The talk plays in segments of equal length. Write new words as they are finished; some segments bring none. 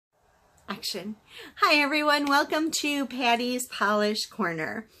action. Hi everyone, welcome to Patty's Polish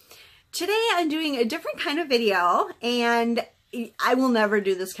Corner. Today I'm doing a different kind of video, and I will never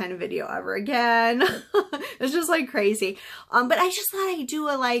do this kind of video ever again. It's just like crazy. But I just thought I'd do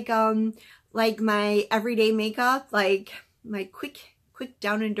a like my everyday makeup, like my quick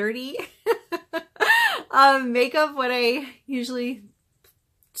down and dirty makeup, what I usually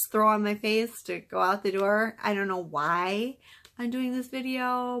just throw on my face to go out the door. I don't know why I'm doing this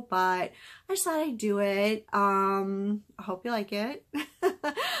video, but I just thought I'd do it. I hope you like it.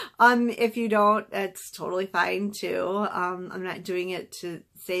 If you don't, that's totally fine too. I'm not doing it to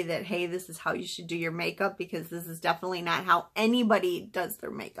say that, hey, this is how you should do your makeup, because this is definitely not how anybody does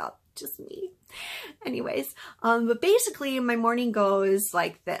their makeup, just me. Anyways, but basically my morning goes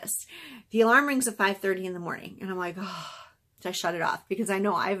like this. The alarm rings at 5:30 in the morning, and I'm like, oh, so I shut it off because I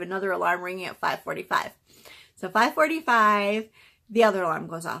know I have another alarm ringing at 5:45. So 5:45, the other alarm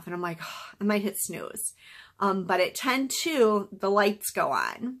goes off, and I'm like, oh, I might hit snooze. But at 10:02, the lights go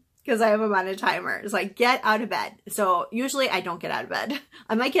on because I have them on a timer. It's like, get out of bed. So usually I don't get out of bed.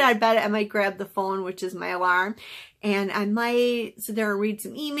 I might get out of bed. I might grab the phone, which is my alarm, and I might sit there and read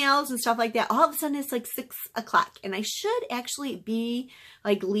some emails and stuff like that. All of a sudden it's like 6 o'clock, and I should actually be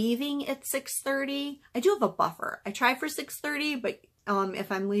like leaving at 6:30. I do have a buffer. I try for 6:30, but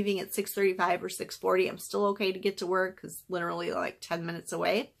if I'm leaving at 6:35 or 6:40, I'm still okay to get to work because literally like 10 minutes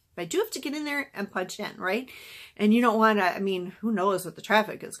away. But I do have to get in there and punch in, right? And you don't want to, I mean, who knows what the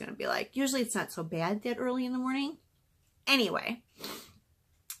traffic is going to be like. Usually it's not so bad that early in the morning. Anyway,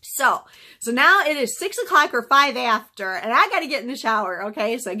 so now it is 6 o'clock or 5 after, and I got to get in the shower,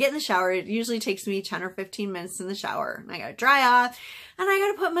 okay? So I get in the shower. It usually takes me 10 or 15 minutes in the shower. And I got to dry off, and I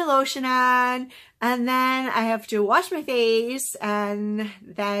got to put my lotion on, and then I have to wash my face, and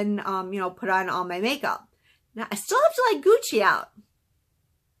then, you know, put on all my makeup. Now, I still have to let Gucci out.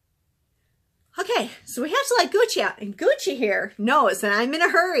 Okay, so we have to let Gucci out, and Gucci here knows that I'm in a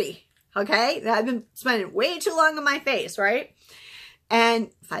hurry, okay? That I've been spending way too long on my face, right?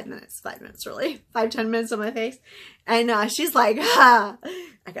 And 5 minutes really, 5-10 minutes on my face. And she's like, I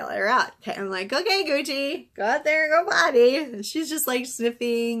gotta let her out. Okay, I'm like, okay, Gucci, go out there and go potty. And she's just like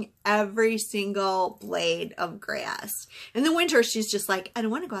sniffing every single blade of grass. In the winter, she's just like, I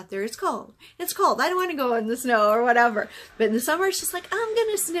don't want to go out there. It's cold. It's cold. I don't want to go in the snow or whatever. But in the summer, she's like, I'm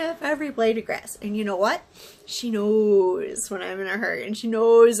gonna sniff every blade of grass. And you know what? She knows when I'm in a hurry, and she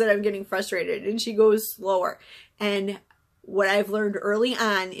knows that I'm getting frustrated, and she goes slower. And what I've learned early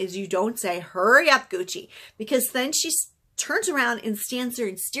on is you don't say, hurry up, Gucci, because then she turns around and stands there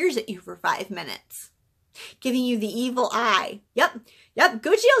and stares at you for 5 minutes, giving you the evil eye. Yep,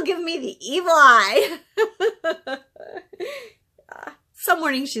 Gucci will give me the evil eye. Some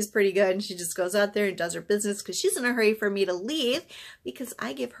mornings she's pretty good, and she just goes out there and does her business because she's in a hurry for me to leave, because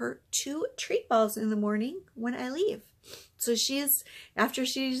I give her 2 treat balls in the morning when I leave. So after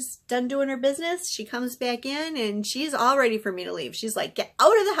she's done doing her business, she comes back in and she's all ready for me to leave. She's like, get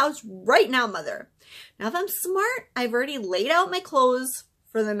out of the house right now, mother. Now, if I'm smart, I've already laid out my clothes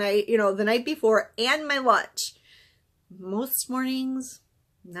for the night, you know, the night before, and my lunch. Most mornings,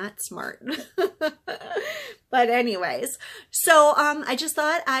 not smart. But anyways, so I just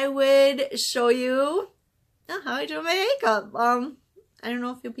thought I would show you how I do my makeup. I don't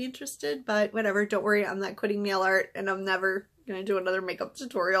know if you'll be interested, but whatever. Don't worry, I'm not quitting nail art, and I'm never going to do another makeup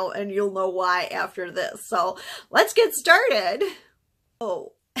tutorial, and you'll know why after this. So let's get started.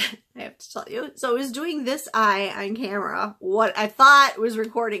 Oh, I have to tell you. So I was doing this eye on camera, what I thought was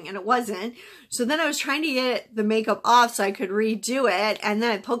recording, and it wasn't. So then I was trying to get the makeup off so I could redo it, and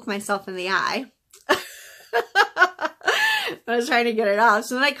then I poked myself in the eye. I was trying to get it off.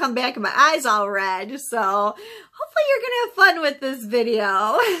 So then I come back and my eye's all red. So hopefully you're going to have fun with this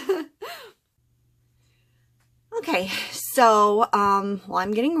video. Okay, so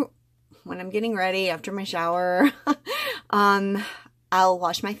when I'm getting ready after my shower, I'll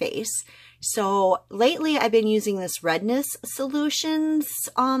wash my face. So lately I've been using this Redness Solutions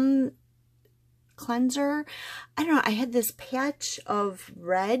cleanser. I don't know, I had this patch of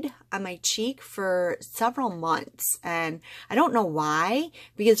red on my cheek for several months, and I don't know why,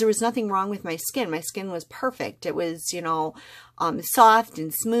 because there was nothing wrong with my skin. My skin was perfect. It was, you know, soft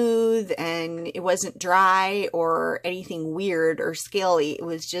and smooth, and it wasn't dry or anything weird or scaly. It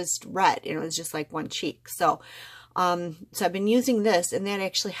was just red, and it was just like one cheek. So I've been using this, and that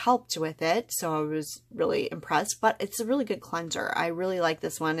actually helped with it. So I was really impressed, but it's a really good cleanser. I really like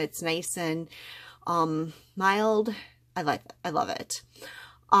this one. It's nice and mild. I love it.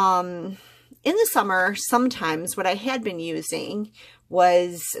 In the summer, sometimes what I had been using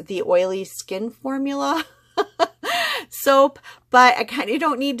was the oily skin formula. soap, but I kind of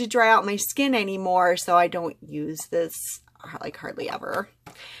don't need to dry out my skin anymore, so I don't use this like hardly ever.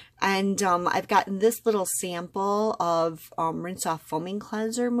 And I've gotten this little sample of Rinse Off Foaming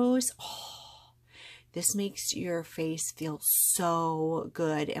Cleanser Mousse. Oh, this makes your face feel so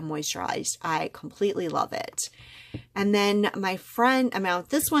good and moisturized. I completely love it. And then my friend,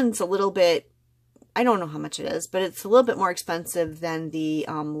 this one's a little bit, I don't know how much it is, but it's a little bit more expensive than the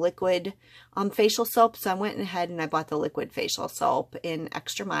liquid facial soap. So I went ahead and I bought the liquid facial soap in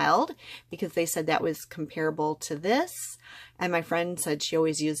Extra Mild because they said that was comparable to this. And my friend said she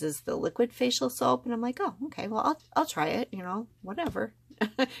always uses the liquid facial soap. And I'm like, oh, okay, well, I'll try it, you know, whatever.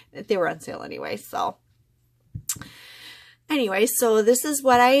 They were on sale anyway, so. Anyway, so this is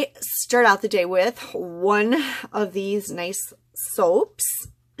what I start out the day with. One of these nice soaps.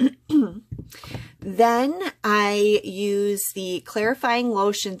 Then I use the Clarifying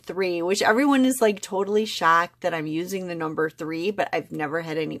Lotion 3, which everyone is like totally shocked that I'm using the number 3, but I've never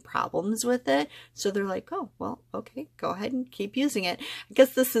had any problems with it. So they're like, oh, well, okay, go ahead and keep using it. I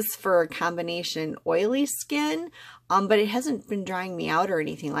guess this is for a combination oily skin, but it hasn't been drying me out or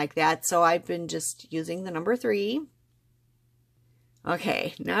anything like that. So I've been just using the number 3.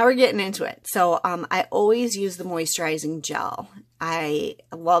 Okay, now we're getting into it. So I always use the moisturizing gel. I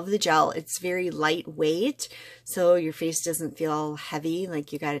love the gel. It's very lightweight, so your face doesn't feel heavy,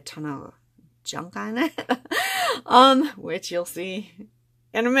 like you got a ton of junk on it, which you'll see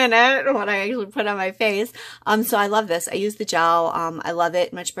in a minute when I actually put on my face. So I love this. I use the gel. I love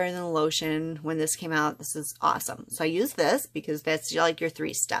it much better than the lotion. When this came out, this is awesome. So I use this because that's like your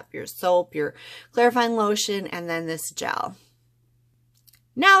 3-step, your soap, your clarifying lotion, and then this gel.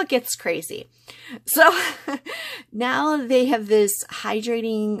 Now it gets crazy. So now they have this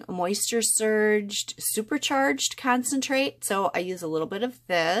hydrating moisture surged supercharged concentrate. So I use a little bit of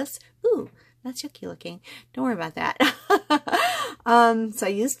this. Ooh, that's yucky looking. Don't worry about that. So I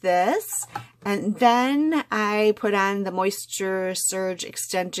use this, and then I put on the Moisture Surge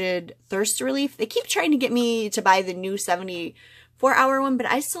Extended Thirst Relief. They keep trying to get me to buy the new 74-hour one, but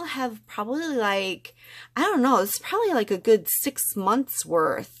I still have probably like, I don't know, it's probably like a good 6 months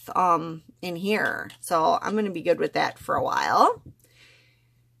worth in here. So I'm going to be good with that for a while.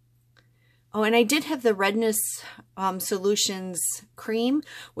 Oh, and I did have the Redness Solutions cream,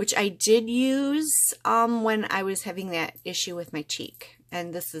 which I did use when I was having that issue with my cheek.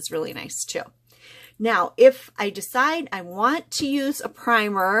 And this is really nice too. Now, if I decide I want to use a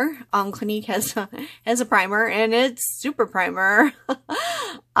primer, Clinique has a primer, and it's Super Primer.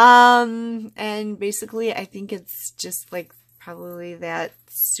 And basically, I think it's just like probably that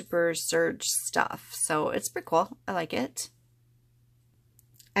Super Surge stuff. So it's pretty cool. I like it.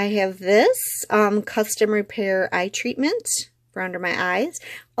 I have this Custom Repair Eye Treatment for under my eyes.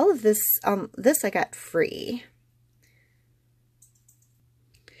 All of this, this I got free.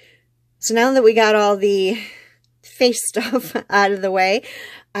 So now that we got all the face stuff out of the way,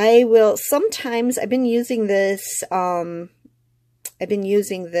 I will sometimes, I've been using this a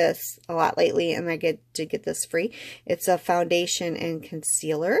lot lately, and I get this free. It's a foundation and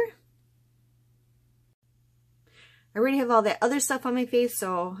concealer. I already have all that other stuff on my face,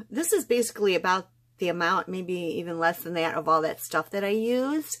 so this is basically about the amount, maybe even less than that, of all that stuff that I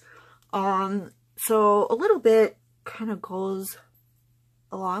use. So a little bit kind of goes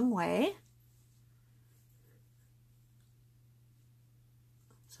a long way.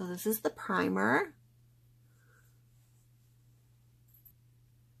 So this is the primer.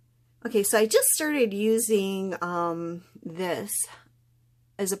 Okay, so I just started using this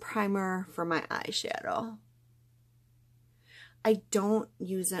as a primer for my eyeshadow. I don't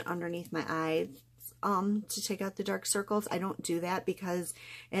use it underneath my eyes to take out the dark circles. I don't do that because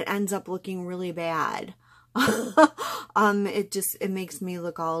it ends up looking really bad. It makes me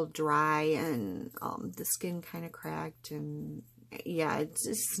look all dry and the skin kind of cracked, and yeah, it's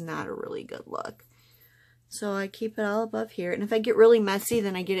just not a really good look. So I keep it all above here, and if I get really messy,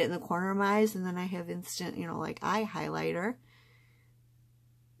 then I get it in the corner of my eyes, and then I have instant, you know, like eye highlighter.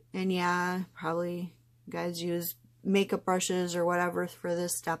 And yeah, probably you guys use makeup brushes or whatever for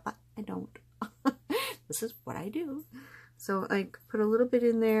this stuff. I don't. This is what I do. So I put a little bit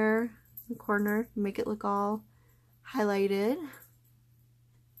in there in the corner, make it look all highlighted.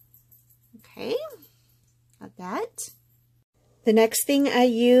 Okay, got that. The next thing I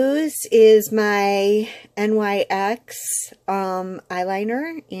use is my NYX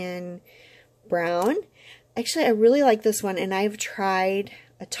eyeliner in brown. Actually, I really like this one, and I've tried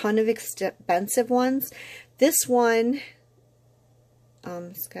a ton of expensive ones. This one,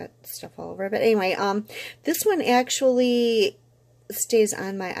 it's got stuff all over it, but anyway, this one actually stays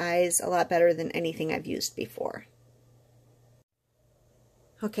on my eyes a lot better than anything I've used before.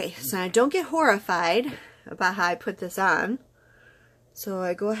 Okay, so now don't get horrified about how I put this on. So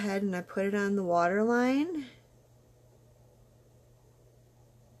I go ahead and I put it on the waterline.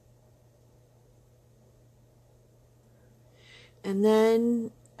 And then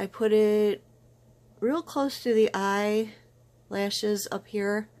I put it real close to the eyelashes up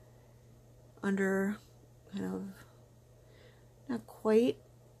here, under, kind of, not quite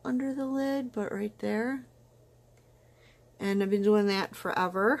under the lid, but right there. And I've been doing that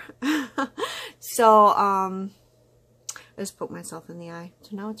forever. So, I just poked myself in the eye.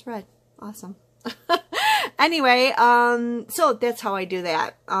 So now it's red. Awesome. Anyway, so that's how I do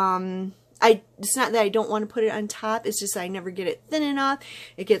that. It's not that I don't want to put it on top. It's just I never get it thin enough.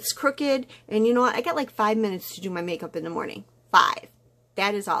 It gets crooked. And you know what? I got like 5 minutes to do my makeup in the morning. 5.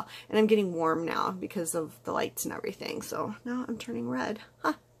 That is all. And I'm getting warm now because of the lights and everything. So now I'm turning red.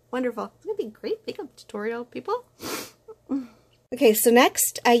 Huh. Wonderful. It's going to be a great makeup tutorial, people. Okay, so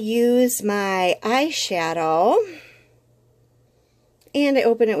next I use my eyeshadow. And I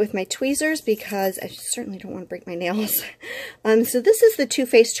open it with my tweezers because I certainly don't want to break my nails. So this is the Too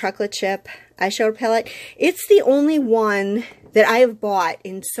Faced Chocolate Chip eyeshadow palette. It's the only one that I have bought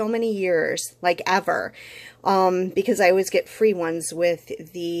in so many years, like ever, because I always get free ones with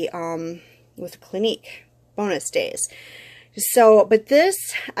the Clinique bonus days. So, but this,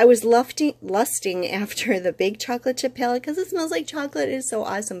 I was lusting after the big chocolate chip palette because it smells like chocolate. It is so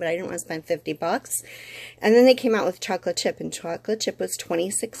awesome, but I didn't want to spend $50. And then they came out with chocolate chip, and chocolate chip was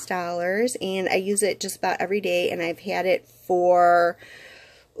 $26. And I use it just about every day, and I've had it for,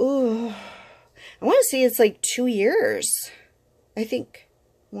 ooh, I want to say it's like 2 years. I think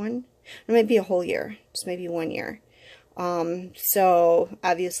one, it might be a whole year, just maybe 1 year. So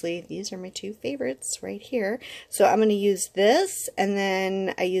obviously these are my 2 favorites right here. So I'm going to use this, and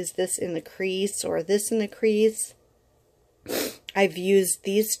then I use this in the crease or this in the crease. I've used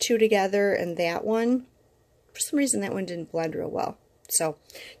these 2 together and that one. For some reason that one didn't blend real well. So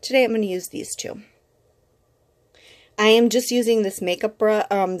today I'm going to use these 2. I am just using this makeup brush,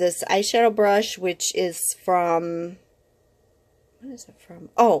 this eyeshadow brush, which is from, what is it from?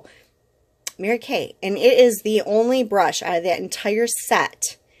 Oh, Mary Kay, and it is the only brush out of that entire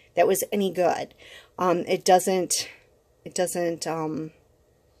set that was any good. It doesn't, what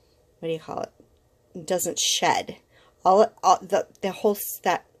do you call it? It doesn't shed. The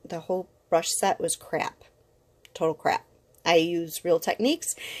whole brush set was crap. Total crap. I use Real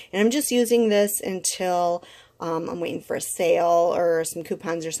Techniques, and I'm just using this until I'm waiting for a sale or some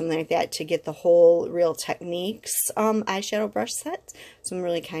coupons or something like that to get the whole Real Techniques eyeshadow brush set. So I'm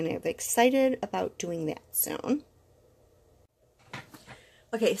really kind of excited about doing that soon.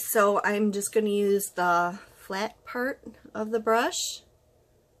 Okay, so I'm just going to use the flat part of the brush,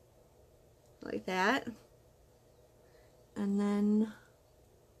 like that. And then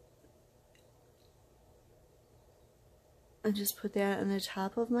I just put that on the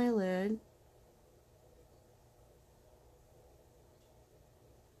top of my lid.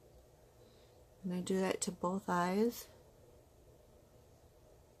 And I do that to both eyes.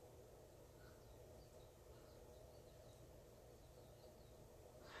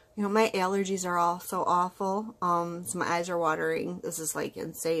 You know, my allergies are all so awful. So my eyes are watering. This is like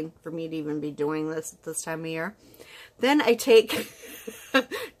insane for me to even be doing this at this time of year. Then I take,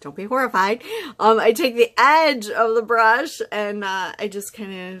 don't be horrified, I take the edge of the brush and I just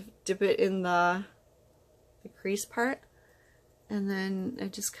kind of dip it in the crease part. And then I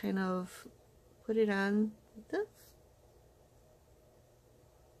just kind of put it on like this.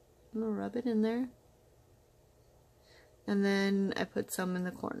 I'm gonna rub it in there. And then I put some in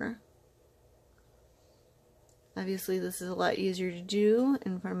the corner. Obviously this is a lot easier to do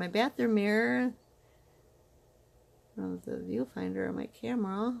in front of my bathroom mirror of the viewfinder on my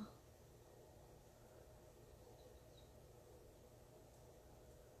camera.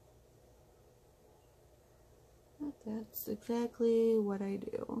 But that's exactly what I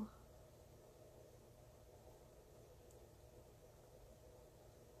do.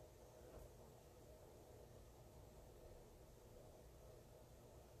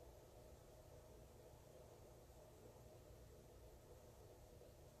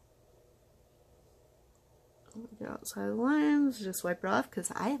 Get outside the lines, just wipe it off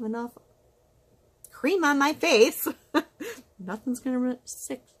because I have enough cream on my face. Nothing's gonna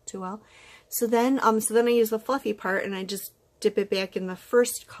stick too well. So then I use the fluffy part and I just dip it back in the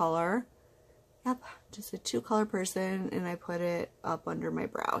first color. Yep, just a 2-color person, and I put it up under my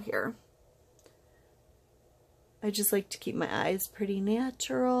brow here. I just like to keep my eyes pretty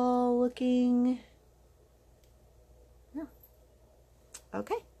natural looking. Yeah.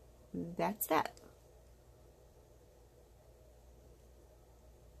 Okay, that's that.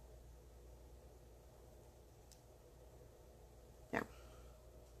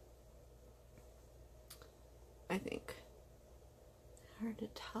 to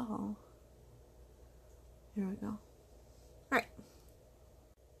tell. There we go. All right.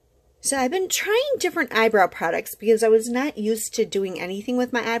 So I've been trying different eyebrow products because I was not used to doing anything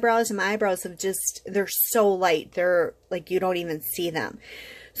with my eyebrows, and my eyebrows have just, they're so light. They're like, you don't even see them.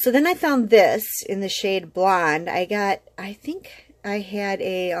 So then I found this in the shade Blonde. I think I had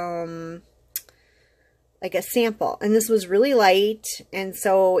a, like a sample, and this was really light, and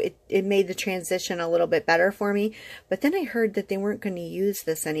so it made the transition a little bit better for me. But then I heard that they weren't going to use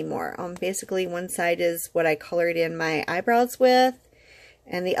this anymore. Basically one side is what I colored in my eyebrows with,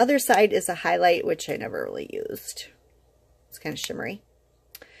 and the other side is a highlight, which I never really used. It's kind of shimmery.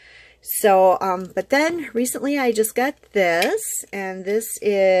 So, but then recently I just got this, and this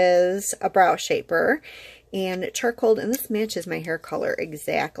is a brow shaper and charcoal, and this matches my hair color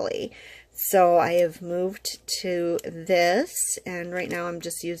exactly. So I have moved to this, and right now I'm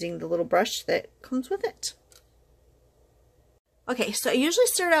just using the little brush that comes with it. Okay, so I usually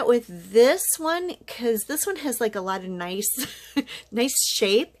start out with this one because this one has like a lot of nice, nice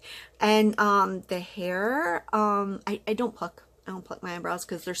shape, and the hair, I don't pluck. I don't pluck my eyebrows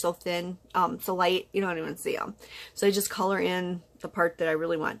because they're so thin, so light, you don't even see them. So I just color in the part that I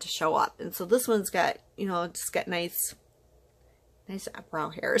really want to show up. And so this one's got, you know, just got nice brow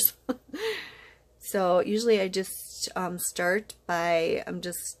hairs. So usually I just start by, I'm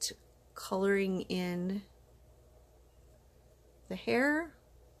just coloring in the hair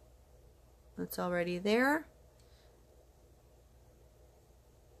that's already there.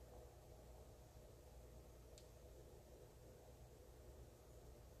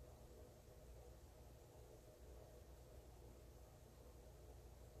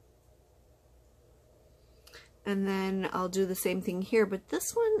 And then I'll do the same thing here, but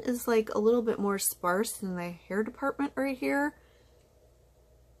this one is like a little bit more sparse than the hair department right here.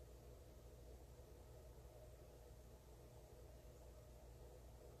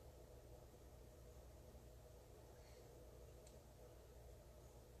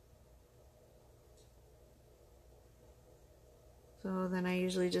 So then I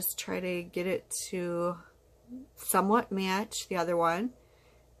usually just try to get it to somewhat match the other one.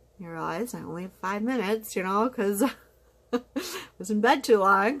 You realize I only have 5 minutes, you know, because I was in bed too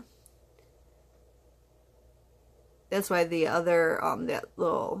long. That's why the other,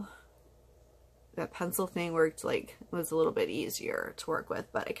 that pencil thing worked, like, was a little bit easier to work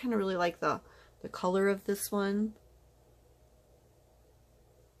with. But I kind of really like the color of this one.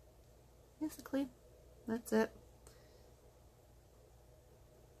 Basically, that's it.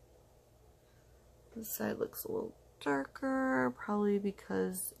 This side looks a little darker, probably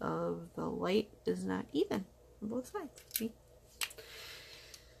because of the light is not even on both sides. See?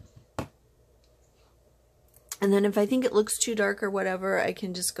 And then if I think it looks too dark or whatever, I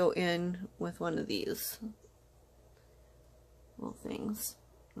can just go in with one of these little things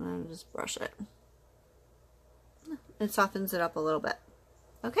and just brush it. It softens it up a little bit.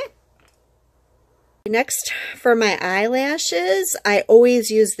 Okay. Next, for my eyelashes, I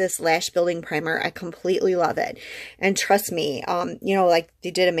always use this lash building primer. I completely love it. And trust me, you know, like they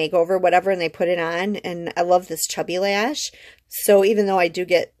did a makeover, whatever, and they put it on, and I love this chubby lash. So even though I do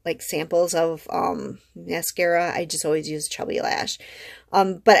get like samples of mascara, I just always use chubby lash.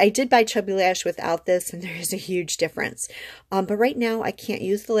 But I did buy chubby lash without this, and there is a huge difference. But right now I can't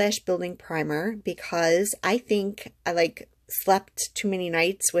use the lash building primer because I think I like slept too many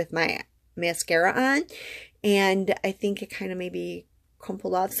nights with my mascara on, and I think it kind of maybe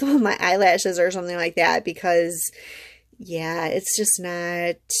crumpled off some of my eyelashes or something like that, because yeah, it's just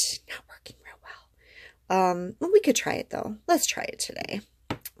not working real well. Well, we could try it though. Let's try it today.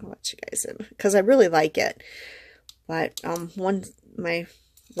 I'll let you guys in because I really like it. But my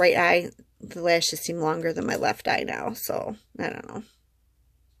right eye, the lashes seem longer than my left eye now, so I don't know.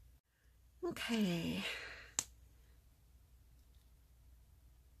 Okay.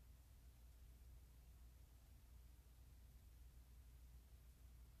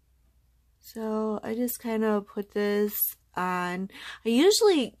 So I just kind of put this on. I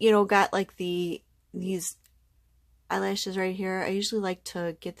usually, you know, got like these eyelashes right here. I usually like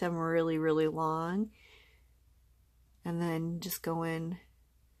to get them really, really long and then just go in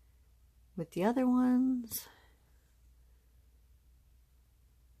with the other ones.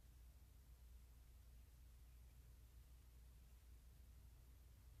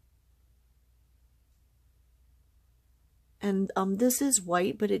 And this is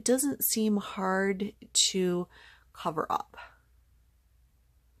white, but it doesn't seem hard to cover up.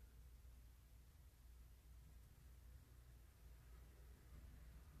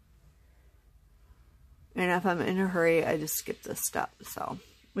 And if I'm in a hurry, I just skip this step. So,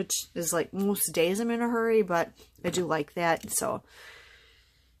 which is like most days I'm in a hurry, but I do like that. So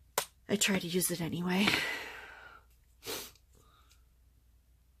I try to use it anyway.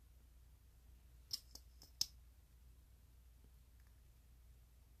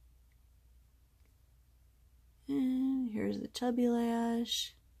 And here's the chubby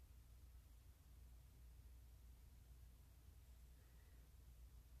lash.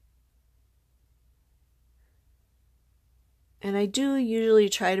 And I do usually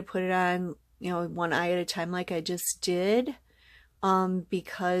try to put it on, you know, one eye at a time like I just did.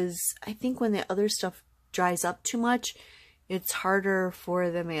 Because I think when the other stuff dries up too much, it's harder for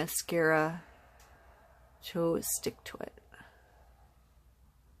the mascara to stick to it.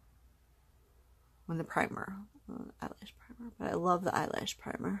 When the primer, eyelash primer, but I love the eyelash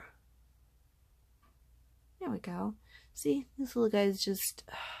primer. There we go. See, this little guy's just,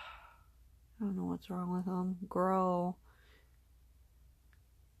 I don't know what's wrong with him. Grow.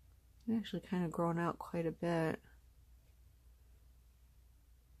 He's actually kind of grown out quite a bit.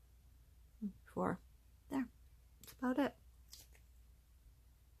 Before. There. That's about it.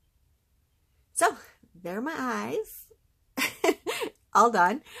 So, there are my eyes. All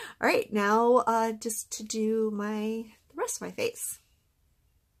done. All right, now just to do the rest of my face.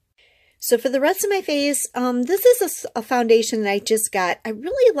 So for the rest of my face, this is a foundation that I just got. I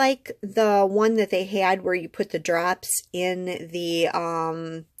really like the one that they had where you put the drops in the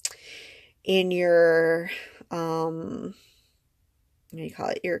in your what do you call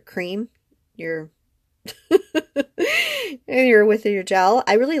it? Your cream, your with your gel.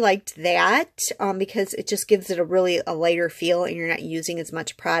 I really liked that because it just gives it a lighter feel and you're not using as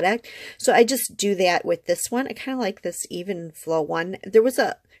much product. So I just do that with this one. I kind of like this Even Flow one. There was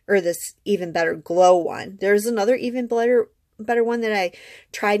this Even Better Glow one. There's another Even Better one that I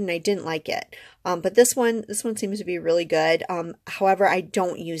tried and I didn't like it. But this one seems to be really good. However, I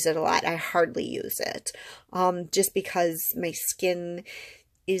don't use it a lot. I hardly use it. Just because my skin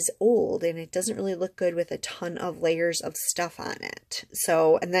is old and it doesn't really look good with a ton of layers of stuff on it.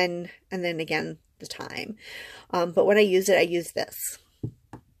 So, and then again, the time. But when I use it, I use this.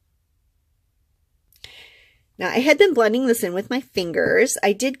 Now, I had been blending this in with my fingers.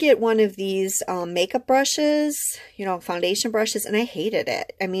 I did get one of these makeup brushes, you know, foundation brushes, and I hated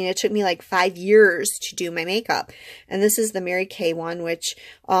it. I mean, it took me like 5 years to do my makeup. And this is the Mary Kay one, which,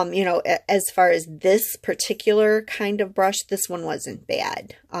 you know, as far as this particular kind of brush, this one wasn't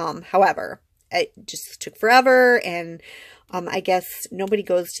bad. However, it just took forever, and I guess nobody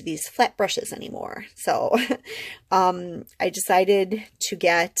goes to these flat brushes anymore. So I decided to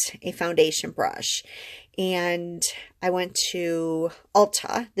get a foundation brush. And I went to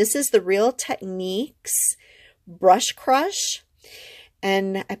Ulta. This is the Real Techniques Brush Crush.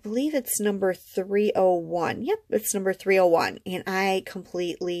 And I believe it's number 301. Yep, it's number 301. And I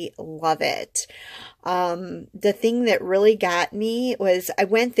completely love it. The thing that really got me was I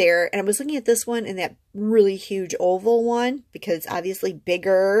went there and I was looking at this one and that really huge oval one, because obviously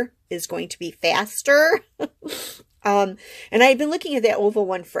bigger is going to be faster. And I'd been looking at that oval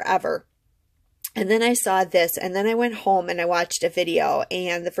one forever. And then I saw this, and then I went home and I watched a video,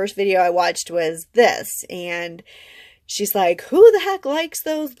 and the first video I watched was this, and she's like, who the heck likes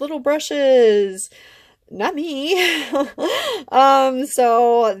those little brushes? Not me.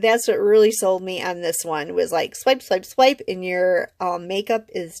 So that's what really sold me on this one, was like swipe, swipe, swipe, and your makeup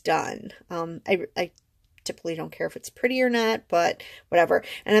is done. I typically don't care if it's pretty or not, but whatever.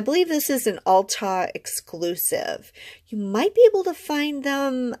 And I believe this is an Ulta exclusive. You might be able to find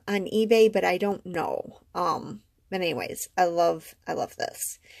them on eBay, but I don't know. But anyways, I love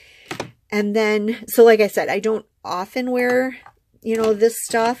this. And then, so like I said, I don't often wear, you know, this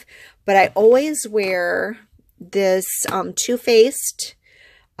stuff, but I always wear this Too Faced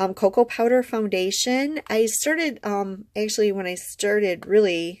Cocoa Powder Foundation. I started, actually when I started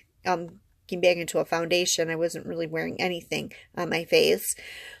really back into a foundation, I wasn't really wearing anything on my face.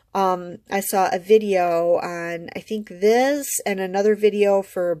 I saw a video on, I think this and another video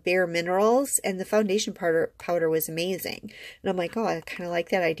for Bare Minerals, and the foundation powder was amazing. And I'm like, oh, I kind of like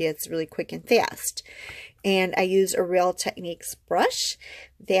that idea. It's really quick and fast. And I use a Real Techniques brush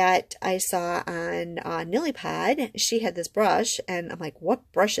that I saw on Nillypod. She had this brush, and I'm like, what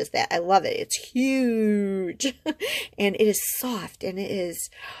brush is that? I love it. It's huge. And it is soft, and it is...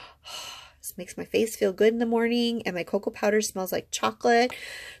 This makes my face feel good in the morning, and my cocoa powder smells like chocolate.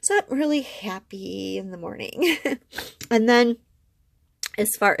 So I'm really happy in the morning. And then as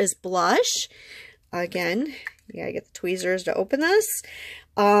far as blush, again, you gotta get the tweezers to open this.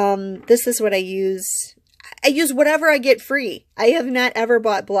 This is what I use. I use whatever I get free. I have not ever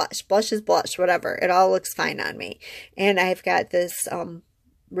bought blush. Blush is blush, whatever. It all looks fine on me. And I've got this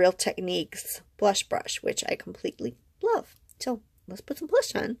Real Techniques blush brush, which I completely love. So let's put some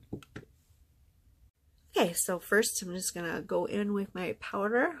blush on. Okay, so first I'm just gonna go in with my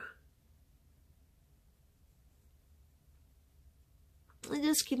powder. I'm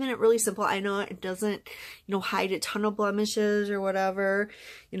just keeping it really simple. I know it doesn't, you know, hide a ton of blemishes or whatever.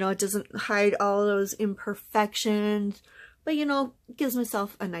 You know, it doesn't hide all those imperfections, but you know, it gives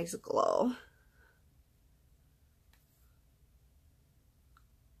myself a nice glow.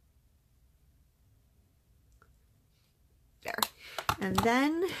 There. And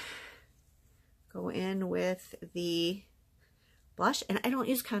then go in with the blush, and I don't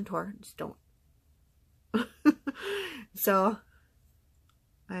use contour, just don't. So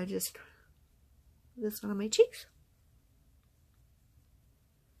I just put this one on my cheeks,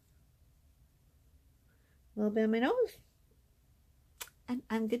 a little bit on my nose, and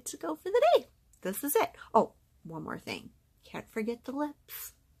I'm good to go for the day. This is it. Oh, one more thing, can't forget the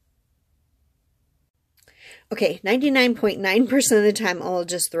lips. Okay, 99.9% of the time I'll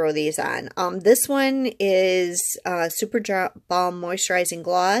just throw these on. This one is Super Balm Moisturizing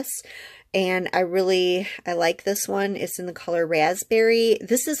Gloss, and I like this one. It's in the color Raspberry.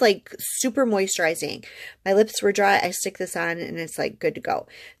 This is like super moisturizing. My lips were dry. I stick this on and it's like good to go.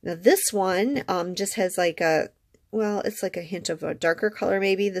 Now this one just has like a, well, it's like a hint of a darker color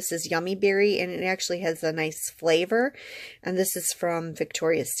maybe. This is Yummy Berry, and it actually has a nice flavor. And this is from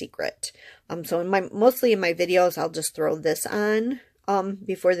Victoria's Secret. So mostly in my videos, I'll just throw this on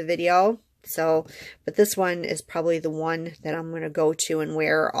before the video. So, but this one is probably the one that I'm going to go to and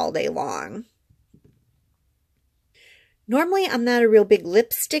wear all day long. Normally, I'm not a real big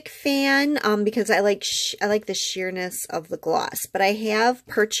lipstick fan because I like the sheerness of the gloss. But I have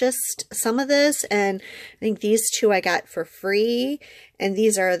purchased some of this, and I think these two I got for free. And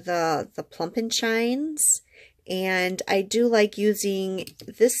these are the Plump and Shines. And I do like using,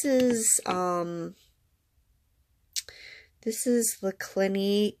 this is the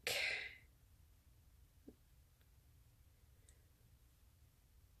Clinique.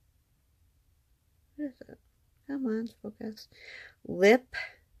 What is it? Come on, focus. Lip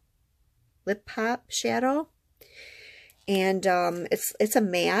Pop shadow. And it's a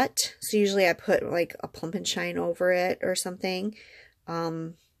matte. So usually I put like a Plump and Shine over it or something.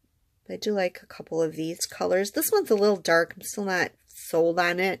 I do like a couple of these colors. This one's a little dark. I'm still not sold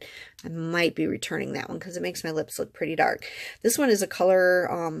on it. I might be returning that one because it makes my lips look pretty dark. This one is a color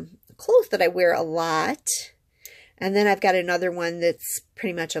clothes that I wear a lot. And then I've got another one that's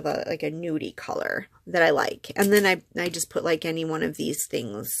pretty much of a like a nudie color that I like. And then I just put like any one of these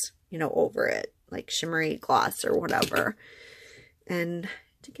things, you know, over it, like shimmery gloss or whatever. And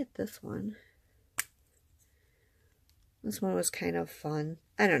to get this one was kind of fun.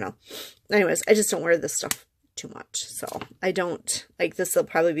 I don't know. Anyways, I just don't wear this stuff too much. So I don't, like, this will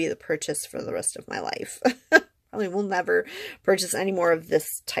probably be the purchase for the rest of my life. Probably will never purchase any more of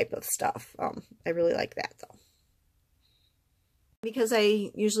this type of stuff. I really like that though. Because I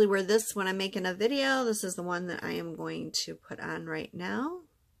usually wear this when I'm making a video, this is the one that I am going to put on right now.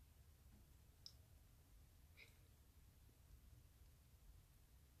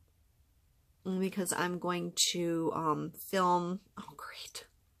 Because I'm going to film, oh great,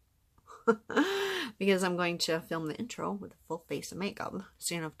 because I'm going to film the intro with a full face of makeup,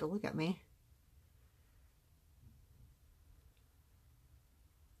 so you don't have to look at me.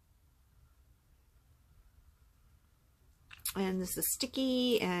 And this is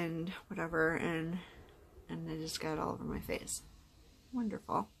sticky and whatever, and I just got it all over my face.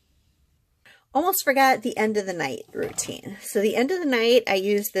 Wonderful. Almost forgot the end of the night routine. So the end of the night, I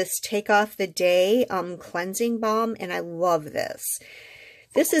use this Take Off the Day cleansing balm, and I love this.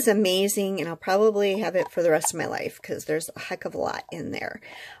 This is amazing, and I'll probably have it for the rest of my life because there's a heck of a lot in there.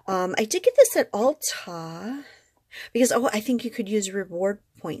 I did get this at Ulta because, oh, I think you could use reward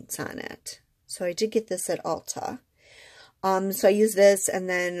points on it. So I did get this at Ulta. So I use this, and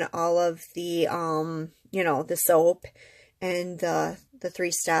then all of the, you know, the soap and the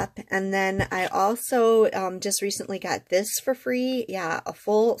 3-step. And then I also just recently got this for free. Yeah, a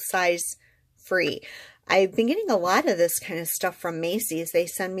full size free. I've been getting a lot of this kind of stuff from Macy's. They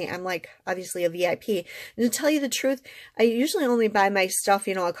send me, I'm like obviously a VIP. And to tell you the truth, I usually only buy my stuff,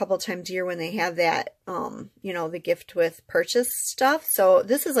 you know, a couple times a year when they have that, you know, the gift with purchase stuff. So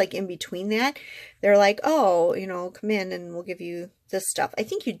this is like in between that. They're like, oh, you know, come in and we'll give you this stuff. I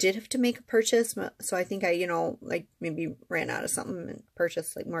think you did have to make a purchase. So I think I, you know, like maybe ran out of something and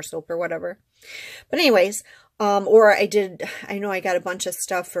purchased like more soap or whatever. But anyways, or I know I got a bunch of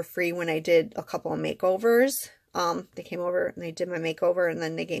stuff for free when I did a couple of makeovers. They came over and they did my makeover, and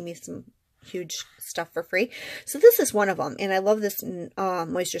then they gave me some huge stuff for free. So this is one of them, and I love this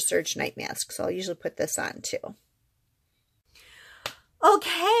Moisture Surge Night Mask, so I'll usually put this on too.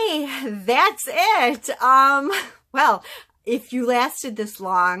 Okay, that's it. Well, if you lasted this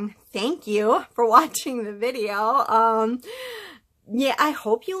long, thank you for watching the video. Yeah, I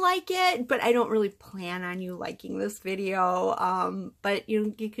hope you like it, but I don't really plan on you liking this video. But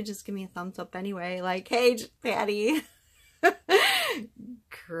you could just give me a thumbs up anyway. Like, hey, Patty.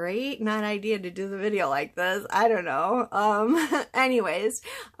 Great, not idea to do the video like this. I don't know. Anyways,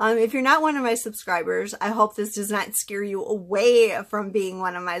 if you're not one of my subscribers, I hope this does not scare you away from being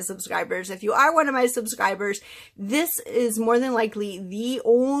one of my subscribers. If you are one of my subscribers, this is more than likely the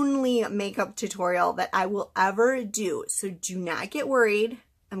only makeup tutorial that I will ever do. So do not get worried.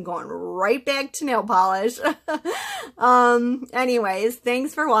 I'm going right back to nail polish. Anyways,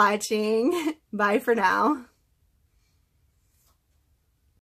 thanks for watching. Bye for now.